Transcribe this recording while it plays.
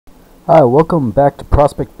Hi, welcome back to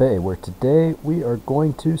Prospect Bay, where today we are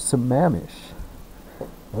going to Sammamish.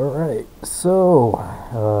 Alright, so,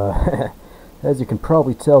 as you can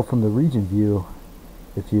probably tell from the region view,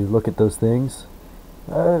 if you look at those things,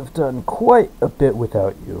 I've done quite a bit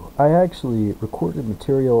without you. I actually recorded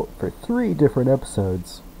material for 3 different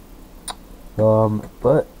episodes,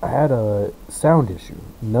 but I had a sound issue.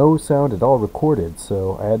 No sound at all recorded,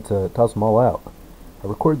 so I had to toss them all out. I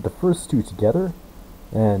recorded the first 2 together,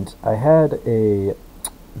 and I had a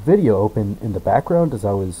video open in the background as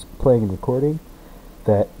I was playing and recording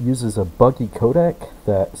that uses a buggy codec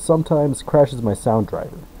that sometimes crashes my sound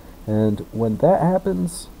driver. And when that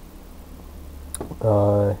happens,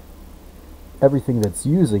 everything that's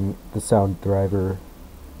using the sound driver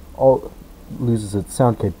all loses its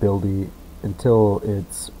sound capability until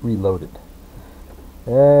it's reloaded.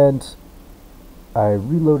 And I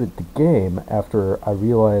reloaded the game after I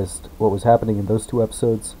realized what was happening in those 2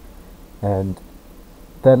 episodes, and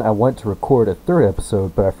then I went to record a 3rd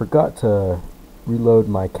episode, but I forgot to reload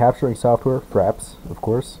my capturing software, Fraps, of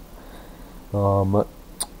course.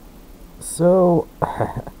 So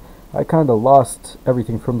I kinda lost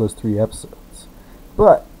everything from those 3 episodes.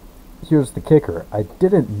 But here's the kicker. I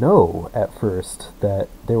didn't know at first that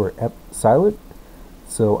they were silent,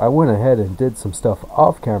 so I went ahead and did some stuff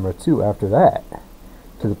off camera too after that,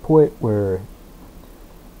 to the point where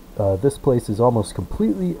this place is almost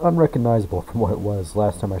completely unrecognizable from what it was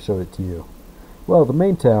last time I showed it to you. Well, the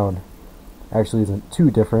main town actually isn't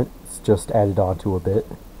too different, it's just added on to a bit,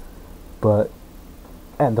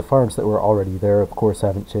 and the farms that were already there of course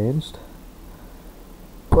haven't changed,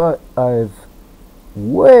 but I've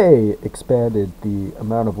way expanded the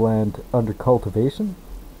amount of land under cultivation.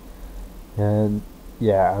 And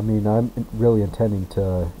yeah, I mean, I'm really intending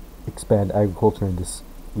to expand agriculture in this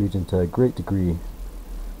region to a great degree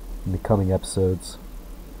in the coming episodes,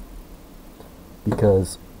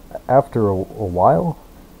 because after a while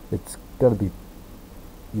it's gonna be,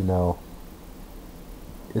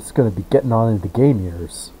 it's gonna be getting on into the game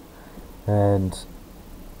years, and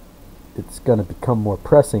it's gonna become more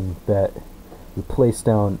pressing that we place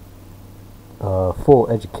down full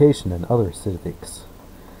education and other civics.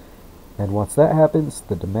 And once that happens,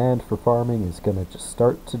 the demand for farming is going to just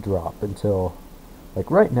start to drop until,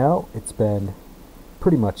 like right now, it's been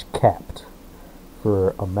pretty much capped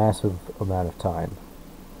for a massive amount of time.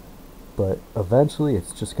 But eventually,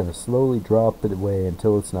 it's just going to slowly drop it away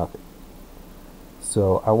until it's nothing.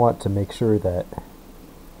 So I want to make sure that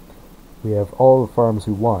we have all the farms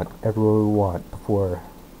we want, everywhere we want, before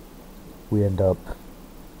we end up,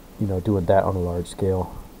 doing that on a large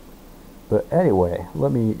scale. But anyway,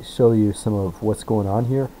 let me show you some of what's going on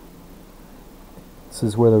here. This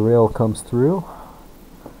is where the rail comes through.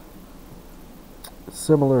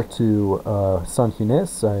 Similar to San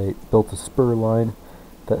Ynez, I built a spur line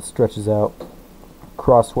that stretches out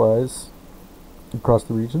crosswise across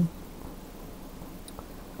the region.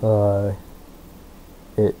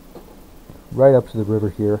 It right up to the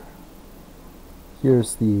river here.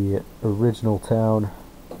 Here's the original town.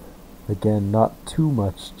 Again, not too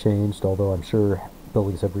much changed, although I'm sure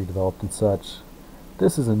buildings have redeveloped and such.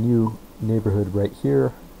 This is a new neighborhood right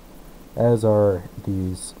here, as are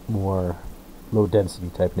these more low density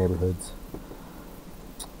type neighborhoods.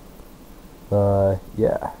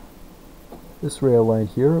 Yeah. This rail line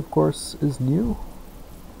here, of course, is new.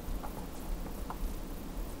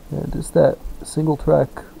 And is that single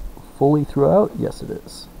track fully throughout? Yes, it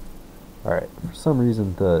is. Alright, for some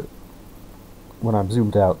reason when I'm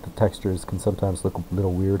zoomed out, the textures can sometimes look a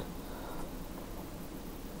little weird.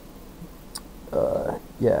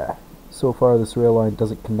 Yeah, so far this rail line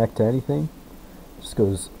doesn't connect to anything. It just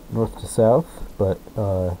goes north to south, but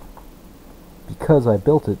because I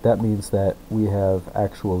built it, that means that we have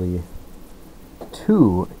actually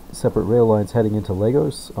 2 separate rail lines heading into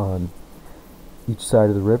Lagos on each side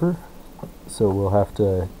of the river, so we'll have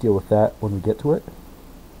to deal with that when we get to it.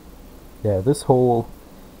 Yeah, this whole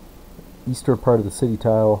eastern part of the city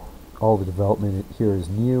tile, all the development here is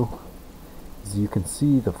new. As you can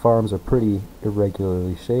see, the farms are pretty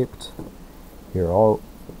irregularly shaped. Here,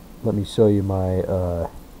 let me show you my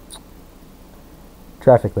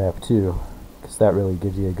traffic map too, because that really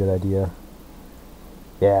gives you a good idea.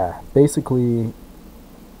 Yeah, basically,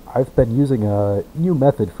 I've been using a new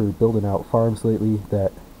method for building out farms lately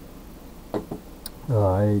that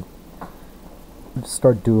I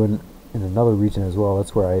started doing in another region as well.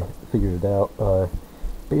 That's where I figured it out.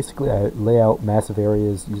 Basically, I lay out massive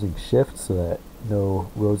areas using shift so that no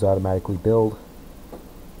roads automatically build.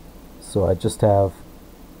 So I just have,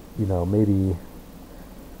 maybe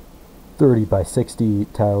 30 by 60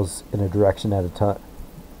 tiles in a direction at a time.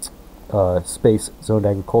 space zoned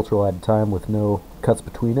agricultural at a time with no cuts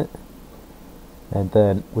between it. And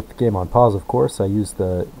then with the game on pause, of course, I use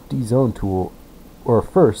the D-zone tool, or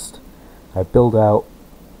first I build out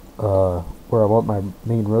where I want my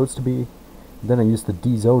main roads to be. Then I use the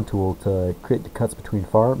D-zone tool to create the cuts between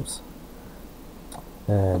farms.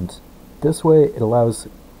 And this way it allows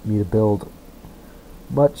me to build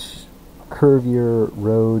much curvier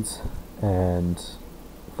roads and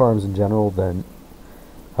farms in general than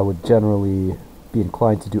I would generally be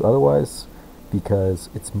inclined to do otherwise, because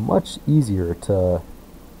it's much easier to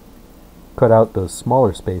cut out those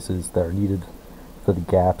smaller spaces that are needed for the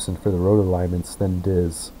gaps and for the road alignments than it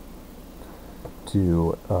is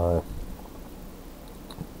to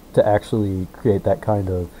actually create that kind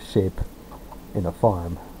of shape in a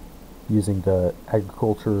farm using the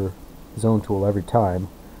agriculture zone tool every time,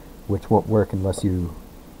 which won't work unless you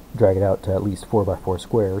drag it out to at least 4x4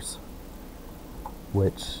 squares,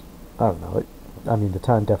 which, I don't know, I mean, the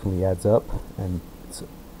time definitely adds up, and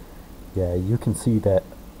yeah, you can see that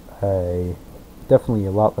definitely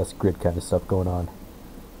a lot less grid kind of stuff going on.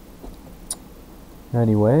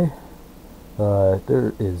 Anyway,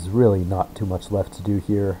 there is really not too much left to do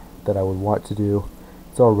here that I would want to do.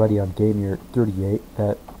 It's already on game year 38.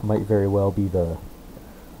 That might very well be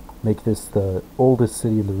make this the oldest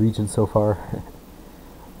city in the region so far.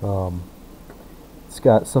 It's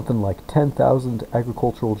got something like 10,000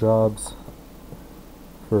 agricultural jobs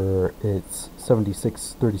for its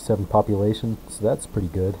 7637 population, so that's pretty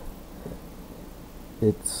good.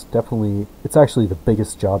 It's actually the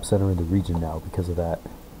biggest job center in the region now because of that.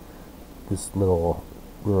 This little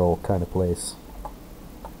rural kind of place.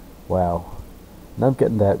 Wow. And I'm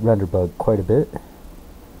getting that render bug quite a bit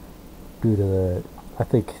due to I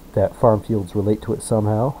think that farm fields relate to it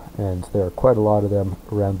somehow, and there are quite a lot of them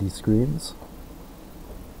around these screens.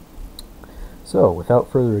 So,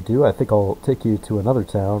 without further ado, I think I'll take you to another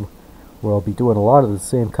town where I'll be doing a lot of the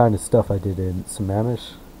same kind of stuff I did in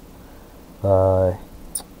Sammamish.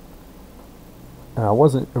 I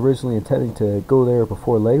wasn't originally intending to go there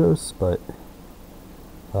before Lagos, but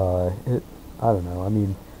I don't know. I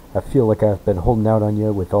mean, I feel like I've been holding out on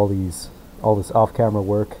you with all this off-camera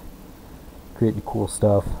work, creating cool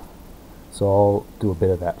stuff, so I'll do a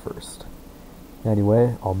bit of that first.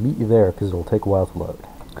 Anyway, I'll meet you there because it'll take a while to load.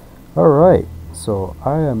 Alright, so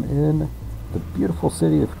I am in the beautiful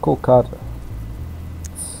city of Kolkata,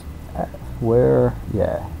 where,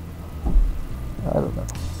 yeah, I don't know.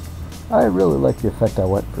 I really like the effect I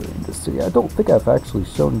went for in this city. I don't think I've actually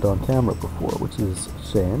shown it on camera before, which is a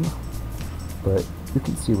shame, but you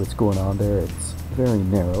can see what's going on there. It's very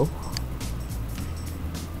narrow.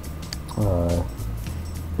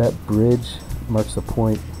 That bridge marks a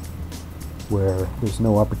point where there's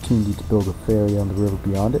no opportunity to build a ferry on the river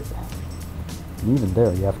beyond it. And even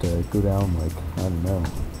there, you have to go down, like, I don't know,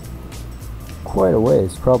 quite a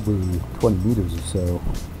ways, probably 20 meters or so,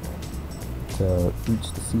 to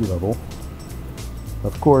reach the sea level.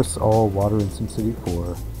 Of course, all water in SimCity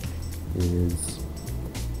 4 is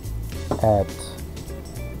at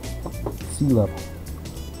sea level.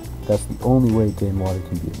 That's the only way game water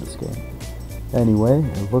can be in this game. Anyway,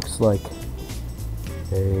 it looks like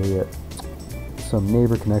some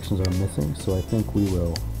neighbor connections are missing, so I think we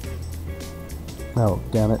will... Oh,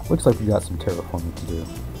 damn it. Looks like we got some terraforming to do.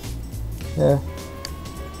 Yeah.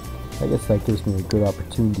 I guess that gives me a good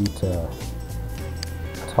opportunity to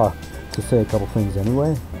say a couple things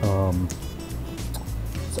anyway.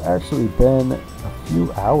 It's actually been a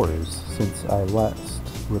few hours since I last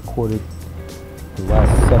recorded the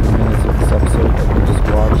last 7 minutes of this episode that we just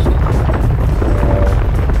watched.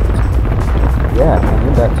 Yeah, and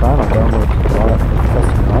in that time I downloaded a lot of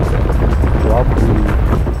custom content. You probably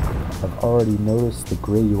have already noticed the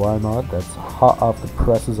gray UI mod that's hot off the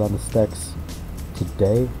presses on the stacks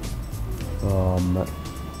today.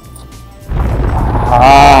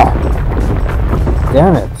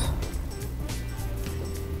 Damn it!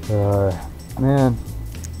 Man.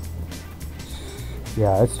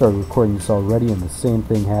 Yeah, I started recording this already and the same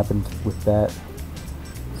thing happened with that.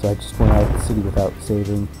 So I just went out of the city without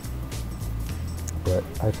saving. But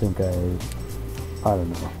I think I don't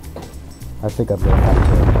know. I think I'm gonna have to...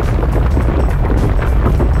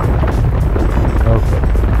 Okay,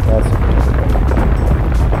 that's okay.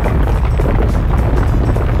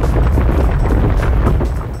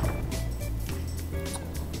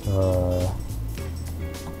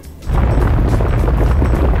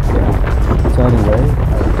 So anyway,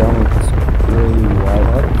 I downloaded this really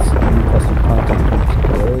wild. It's new custom content comes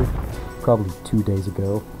today, probably 2 days ago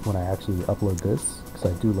when I actually upload this, because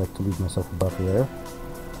I do like to leave myself a buffer there.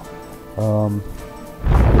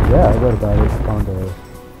 But yeah, I wrote about it on the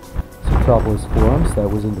Metropolis Forums that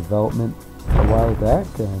was in development a while back,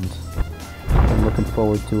 and I'm looking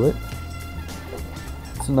forward to it.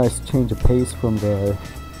 It's a nice change of pace from the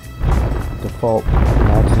default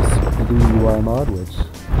Maxis Blue UI mod, which,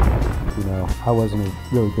 you know, I wasn't a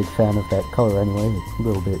really big fan of that color anyway. It's a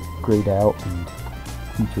little bit grayed out and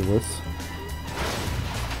featureless.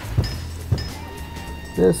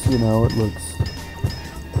 This, you know, it looks,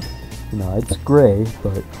 you know, it's gray,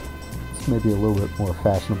 but it's maybe a little bit more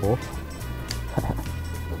fashionable.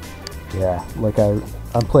 Yeah, like I'm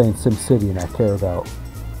playing SimCity and I care about,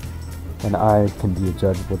 and I can be a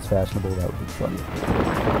judge of what's fashionable. That would be funny.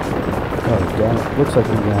 Oh, damn it. Looks like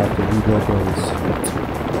we're going to have to rebuild those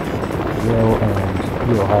rail and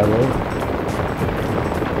wheel highway.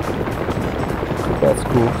 But that's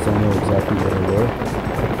cool because I know exactly where they were.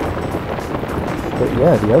 But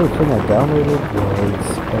yeah, the other thing I downloaded was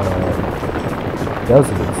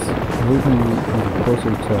dozens, maybe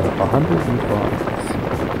closer to 100 new farms.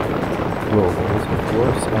 Rollers, of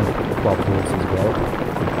course, and flopholes as well.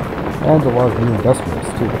 And a lot of new industrials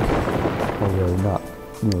too, although not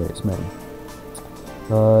nearly as many.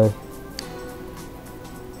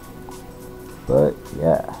 But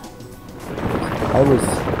yeah,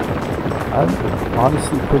 I'm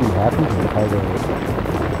honestly pretty happy with how the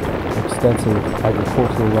extensive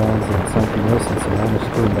agricultural lands in St. Denis and Sammamish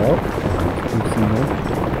turned out. We've seen them.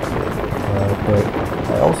 But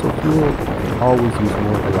I also feel I can always use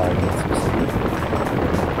more variety in some city.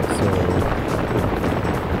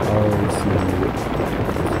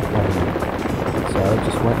 So I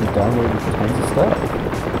just went and downloaded tons of stuff.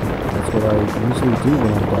 That's what I usually do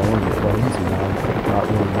when I'm downloading plugins, and I'm not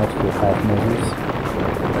really much for half measures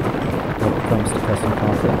when it comes to custom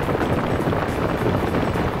content.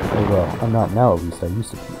 Oh well, I'm not now at least, I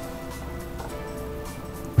used to be.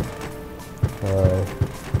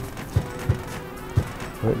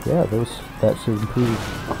 But yeah, that should improve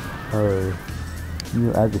our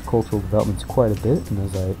new agricultural developments quite a bit, and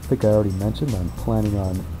as I think I already mentioned, I'm planning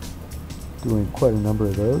on doing quite a number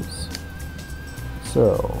of those.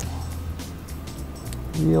 So,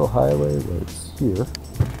 Wheel Highway was here,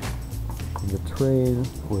 and the train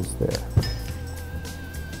was there.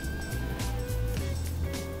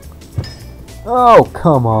 Oh,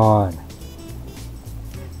 come on!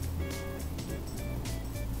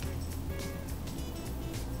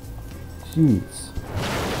 Jeez.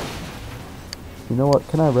 You know what?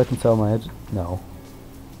 Can I reconcile my edge? No.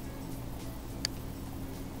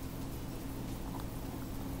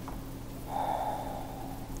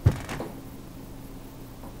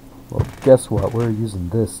 Well, guess what? We're using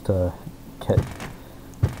this to get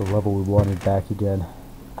the level we wanted back again.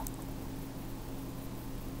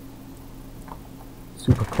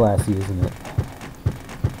 Super classy, isn't it?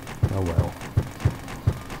 Oh well.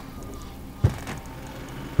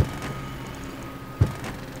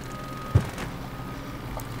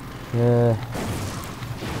 Yeah.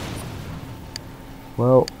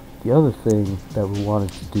 Well, the other thing that we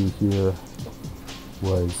wanted to do here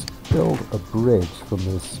was build a bridge from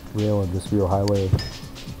this rail and this real highway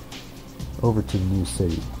over to the new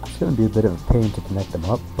city. It's going to be a bit of a pain to connect them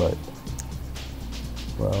up, but,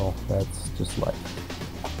 well, that's just life.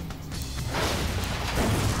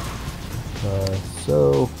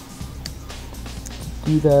 So, to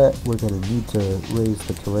do that, we're going to need to raise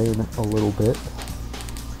the terrain a little bit,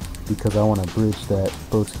 because I want a bridge that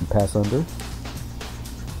boats can pass under.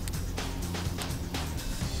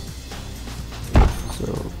 So,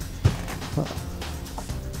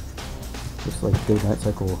 looks like day-night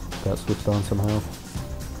cycle got switched on somehow.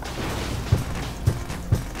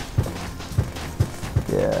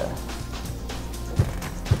 Yeah.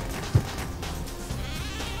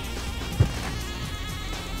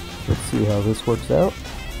 Let's see how this works out.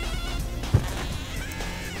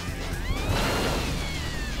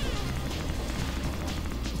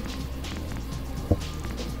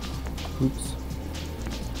 Oops.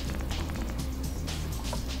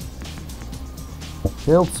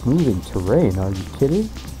 Failed smoothing terrain, are you kidding?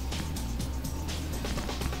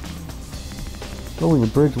 Building a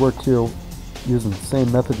bridge worked here using the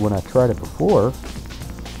same method when I tried it before.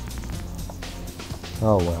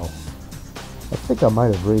 Oh well. I think I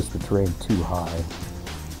might have raised the terrain too high.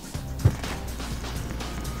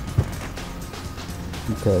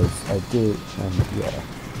 Because I did, and yeah,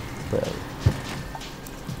 but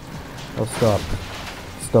I'll stop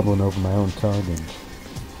stumbling over my own tongue and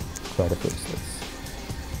try to fix this.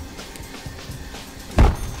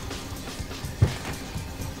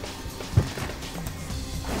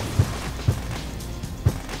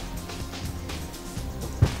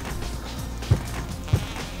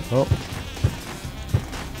 Oh.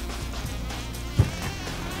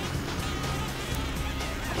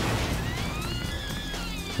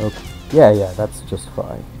 Okay. Yeah, that's just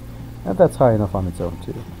fine. And that's high enough on its own,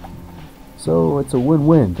 too. So, it's a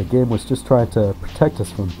win-win. The game was just trying to protect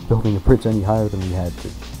us from building a bridge any higher than we had to.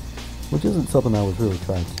 Which isn't something I was really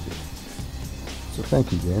trying to do. So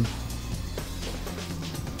thank you, game.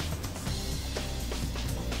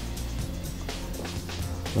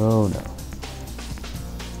 Oh no.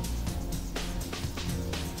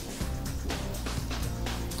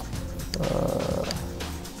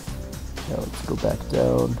 Now let's go back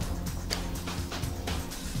down.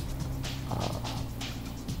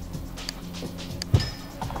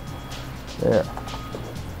 There.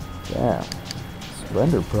 Damn. This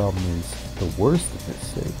render problem is the worst in this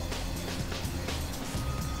city.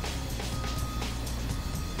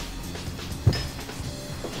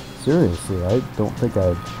 Seriously, I don't think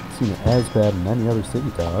I've seen it as bad in any other city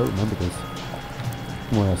town. I remember this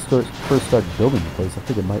when I first started building the place. I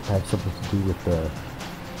think it might have something to do with the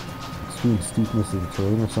extreme steepness of the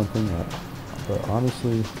terrain or something. But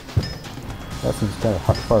honestly, that seems kind of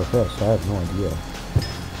far-fetched. I have no idea.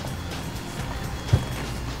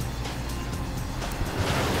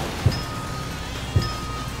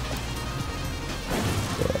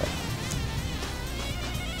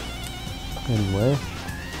 Anyway, I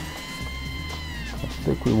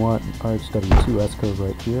think we want an RHW2 S-curve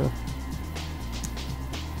right here.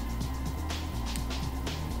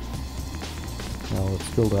 Now let's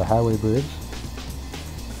build a highway bridge.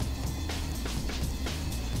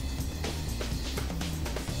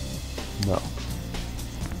 No.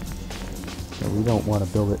 So we don't want to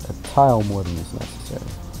build it a tile more than is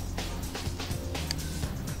necessary.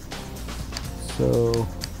 So,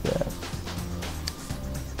 yeah.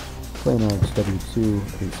 Plain RHW2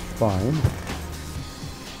 is fine.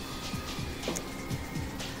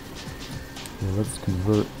 Okay, let's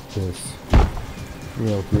convert this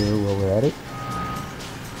rail here while we're at it.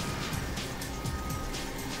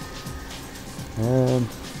 And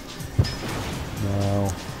now,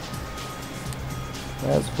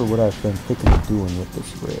 as for what I've been thinking of doing with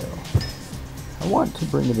this rail, I want to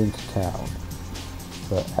bring it into town,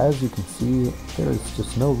 but as you can see, there's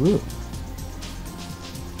just no room.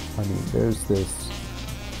 I mean, there's this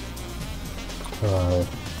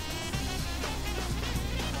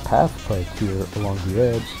path right here along the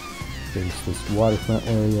edge. There's this waterfront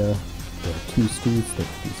area. There are two streets, there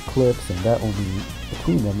are these cliffs, and that only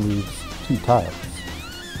between them leaves 2 tiles.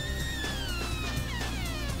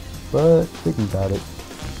 But thinking about it,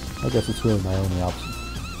 I guess it's really my only option.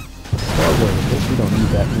 So I'll go with it. We don't need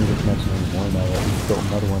that meter connection anymore now that we've built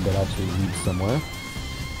another one that actually leads somewhere.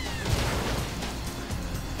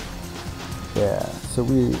 Yeah, so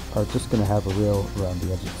we are just going to have a rail around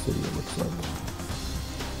the edge of the city, it looks like.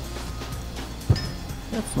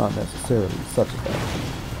 That's not necessarily such a bad thing.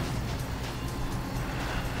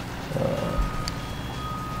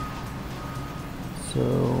 So,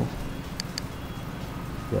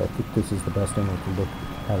 yeah, I think this is the best angle to look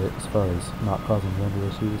at it as far as not causing render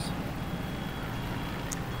issues.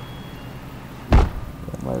 I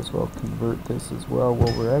might as well convert this as well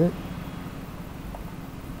while we're at it.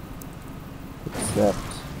 Except,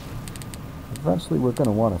 eventually we're going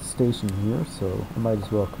to want a station here, so I might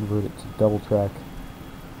as well convert it to double track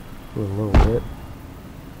for a little bit.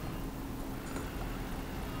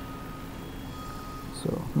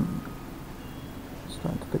 So, just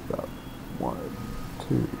trying to think about 1,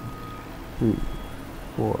 2, 3,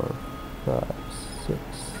 4, 5, 6,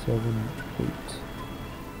 7, 8.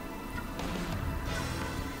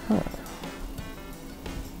 Huh.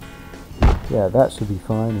 Yeah, that should be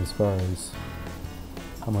fine as far as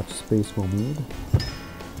how much space we'll need.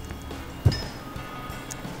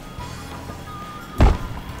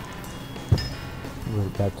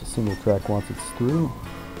 Right back to single track once it's through.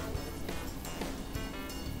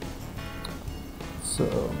 So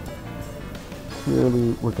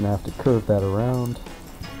clearly we're going to have to curve that around.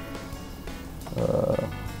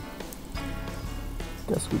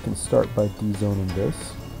 Guess we can start by dezoning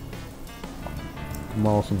this.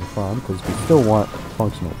 Demolishing the farm, because we still want a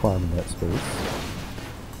functional farm in that space.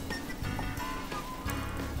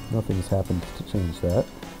 Nothing's happened to change that.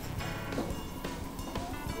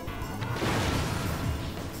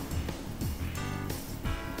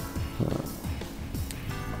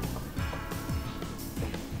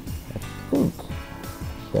 I think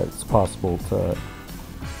that it's possible to...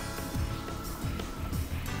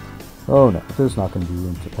 Oh no, there's not going to be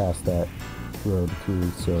room to pass that road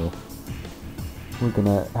through, so we're going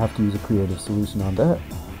to have to use a creative solution on that,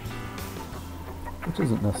 which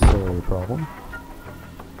isn't necessarily a problem.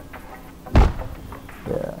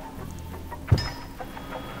 Yeah.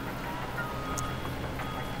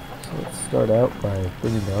 So let's start out by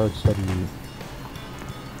bringing the RHW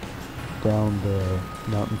down the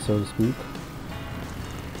mountain, so to speak.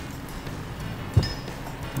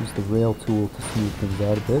 Use the rail tool to smooth things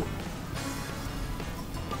out a bit.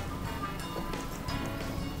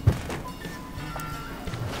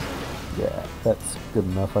 Yeah, that's good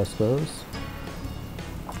enough, I suppose.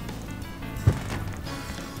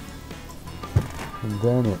 And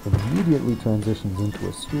then it immediately transitions into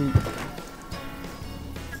a street,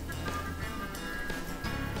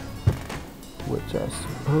 which I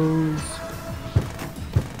suppose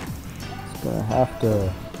is gonna have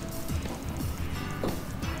to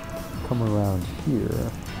come around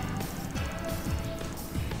here.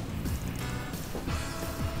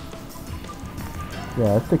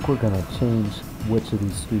 Yeah, I think we're gonna change which of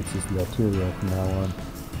these streets is the arterial from now on.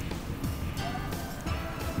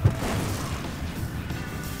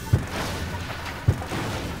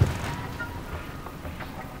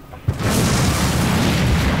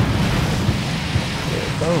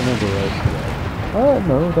 If I remember right.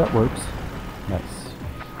 No, that works. Nice.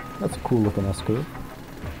 That's a cool looking S-curve.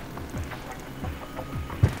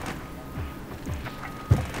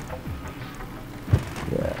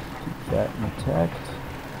 Yeah, keep that intact.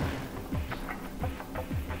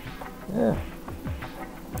 Yeah.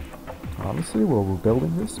 Honestly, while we're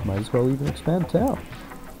building this, might as well even expand town.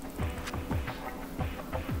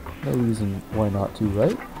 No reason why not to,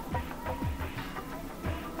 right?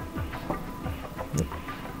 Yep.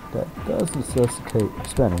 That does necessitate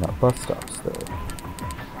expanding out bus stops, though.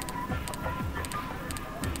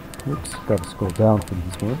 Oops, gotta scroll down for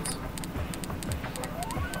these ones.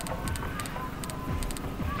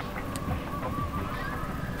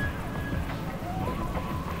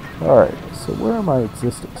 Alright, so where are my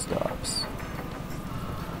existing stops?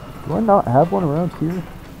 Do I not have one around here?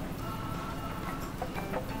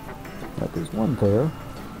 Right, there's one there.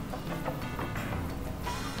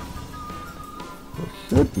 There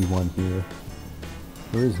should be one here.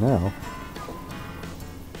 There is now.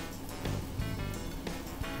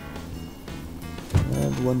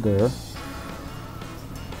 And one there.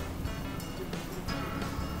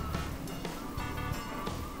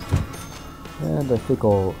 And I think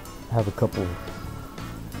I'll have a couple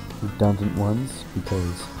redundant ones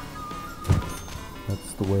because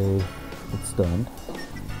that's the way it's done.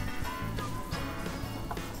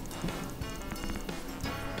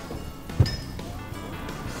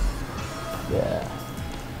 Yeah.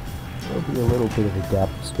 There'll be a little bit of a gap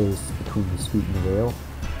of space between the street and the rail.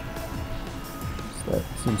 So that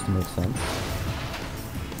seems to make sense.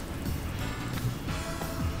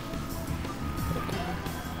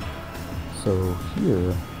 So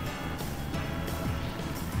here,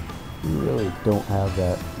 we really don't have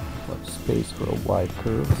that much space for a wide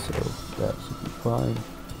curve, so that should be fine.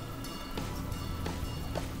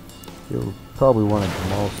 You'll probably want to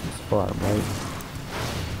demolish this farm, right?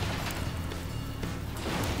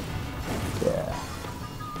 Yeah.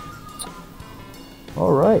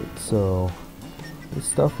 Alright, so this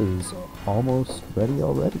stuff is almost ready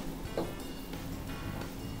already.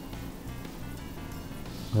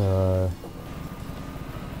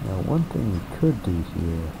 Now one thing we could do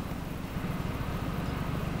here...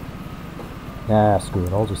 Nah, screw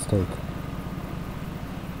it, I'll just do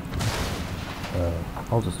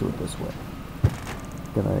it this way.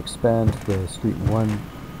 Gonna expand the street one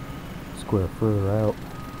square further out.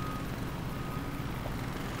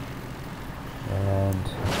 And...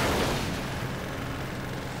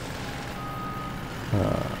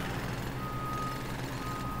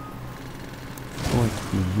 going to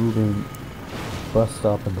be moving bus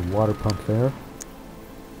stop and the water pump there.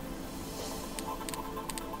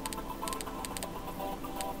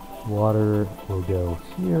 Water will go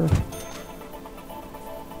here.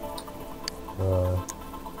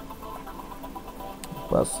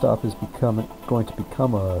 Bus stop is going to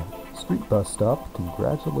become a street bus stop.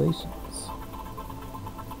 Congratulations.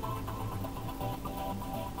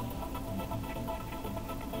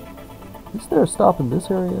 Is there a stop in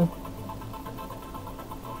this area?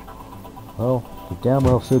 Well, there damn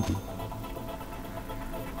well should be.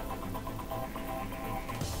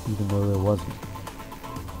 Even though there wasn't.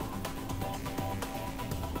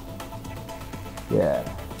 Yeah,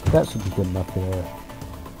 that should be good enough there.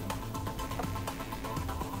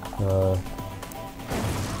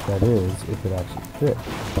 That is, if it actually fits.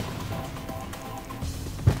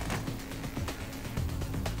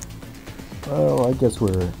 Well, I guess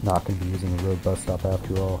we're not going to be using a road bus stop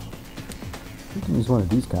after all. We can use one of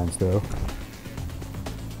these kinds, though.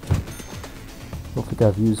 Don't think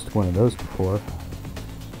I've used one of those before.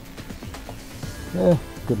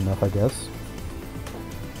 Good enough, I guess.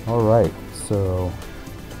 Alright, so...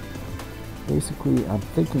 basically, I'm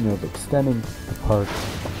thinking of extending the park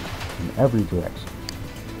in every direction.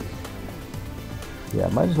 Yeah, I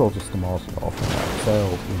might as well just demolish it all for now, because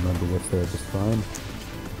I'll remember what's there just fine.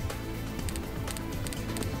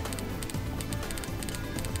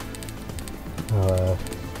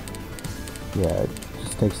 Yeah, it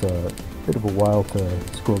just takes a bit of a while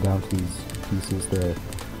to scroll down to these pieces. They're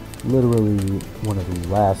literally one of the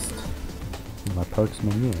last in my parks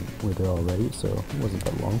menu, and we're there already, so it wasn't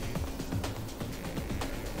that long.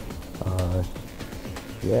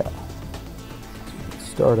 Yeah,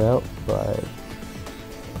 start out by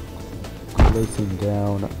placing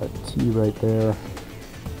down a T right there,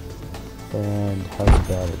 and how's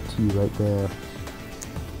about a T right there.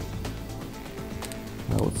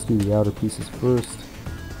 Now let's do the outer pieces first.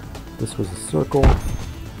 This was a circle.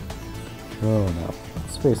 Oh no,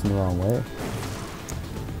 it's facing the wrong way.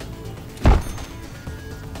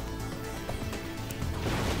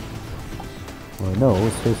 Well, no, it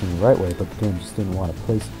was facing the right way, but the game just didn't want to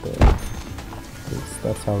place it there. Because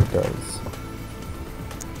that's how it does.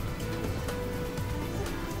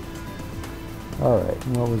 Alright,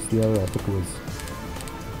 and what was the other? I think it was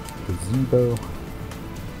gazebo.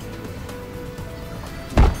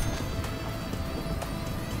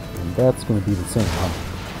 And that's going to be the same, huh?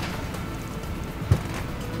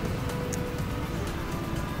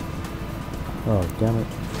 Oh, damn it.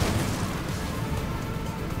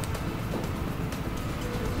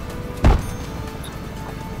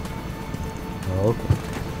 Oh, okay.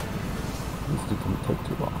 At least it didn't take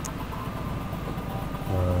too long.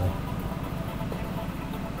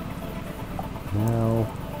 Now,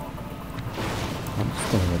 I'm just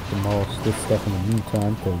going to demolish this stuff in the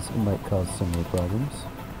meantime, because it might cause similar problems.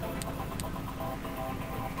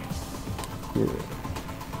 Here.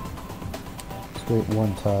 Straight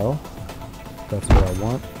one tile. That's what I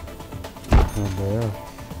want. And there.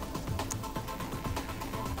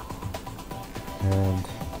 And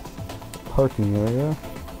parking area.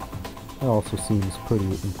 That also seems pretty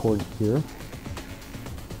important here.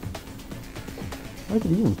 I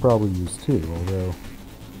could even probably use two, although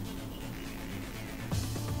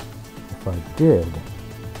if I did,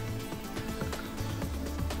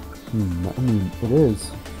 I mean, it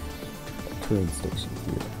is a train station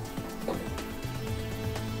here.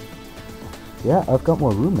 Yeah, I've got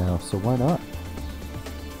more room now, so why not?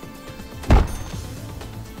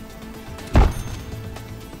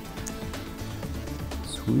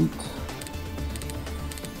 Sweet.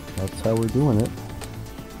 That's how we're doing it.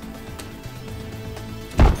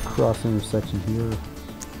 Cross intersection here.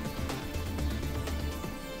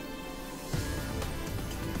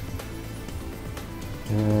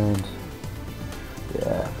 And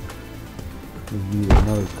yeah, we need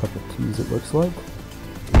another couple T's, it looks like.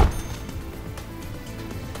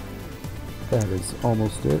 That is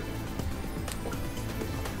almost it.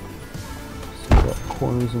 So we got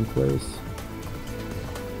corners in place.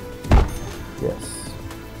 Yes.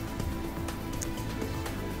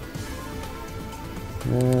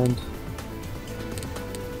 And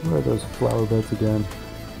where are those flower beds again?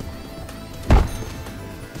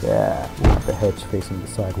 Yeah, we want the hedge facing the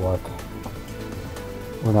sidewalk.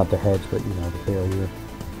 Well, not the hedge, but you know, the barrier.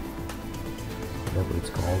 Whatever it's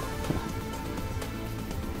called.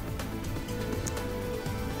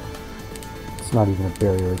 It's not even a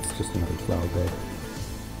barrier, it's just another flower bed.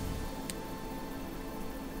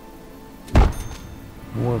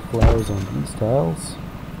 More flowers on these tiles.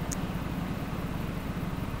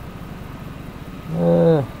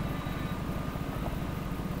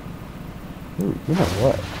 Ooh, you know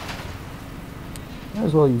what? Might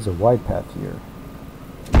as well use a wide path here.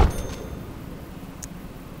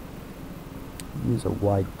 Use a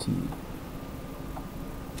wide T.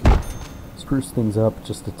 Spruce things up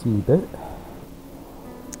just a teeny bit.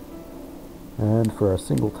 And for our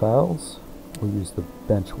single tiles, we'll use the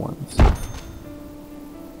bench ones.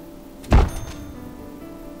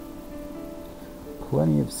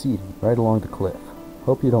 Plenty of seating right along the cliff.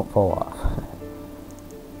 Hope you don't fall off.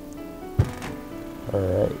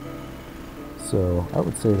 Alright. So, I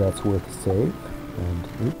would say that's worth a save. And,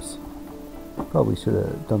 oops. Probably should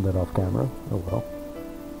have done that off camera. Oh well.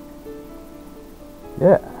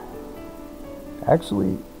 Yeah.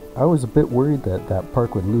 Actually, I was a bit worried that that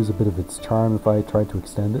park would lose a bit of its charm if I tried to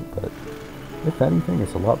extend it, but if anything,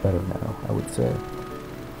 it's a lot better now, I would say.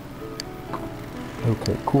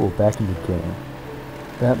 Okay, cool, back in the game.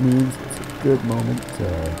 That means it's a good moment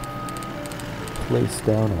to place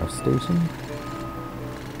down our station.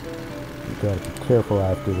 We gotta be careful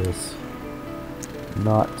after this,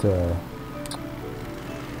 not to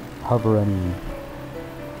hover any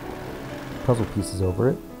puzzle pieces over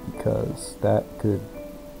it, because that could,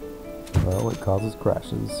 well, it causes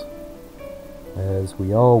crashes. as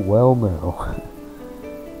we all well know.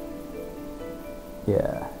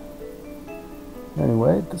 Yeah.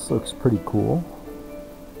 Anyway, this looks pretty cool.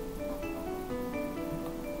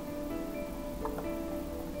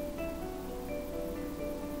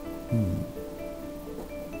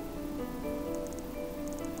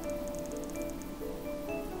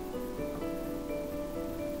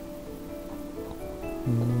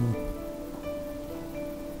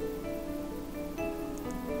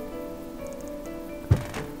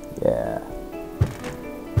 Yeah.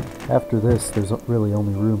 After this, there's really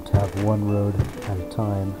only room to have one road at a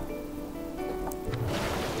time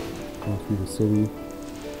going through the city.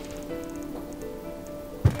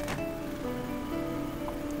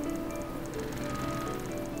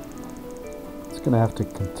 It's gonna have to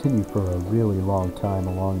continue for a really long time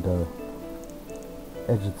along the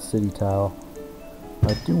edge of the city tile.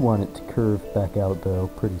 I do want it to curve back out though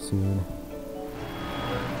pretty soon.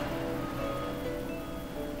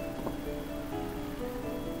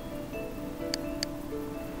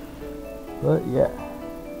 But yeah,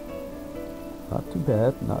 not too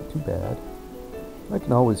bad, not too bad. I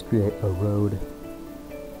can always create a road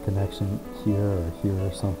connection here or here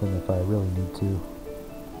or something if I really need to.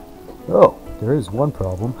 Oh, there is one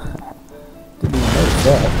problem. Didn't even notice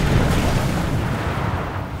that.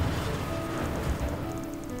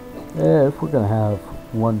 Yeah, if we're gonna have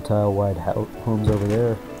one tile wide homes over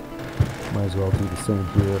there, might as well do the same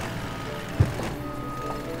here.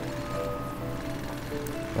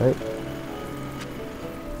 Right?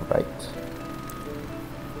 Right.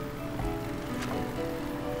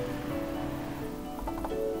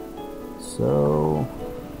 So,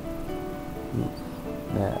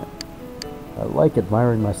 man, I like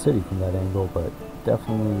admiring my city from that angle, but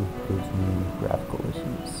definitely gives me graphical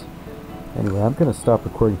issues. Anyway, I'm going to stop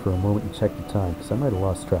recording for a moment and check the time, because I might have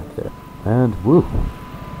lost track there. And woo!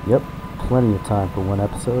 Yep, plenty of time for one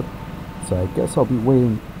episode. So I guess I'll be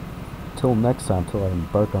waiting till next time till I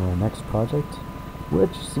embark on my next project,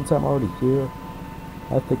 which, since I'm already here,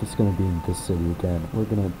 I think it's going to be in this city again. We're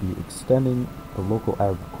going to be extending the local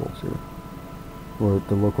agriculture, or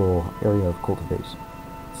the local area of cultivation.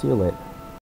 See you later.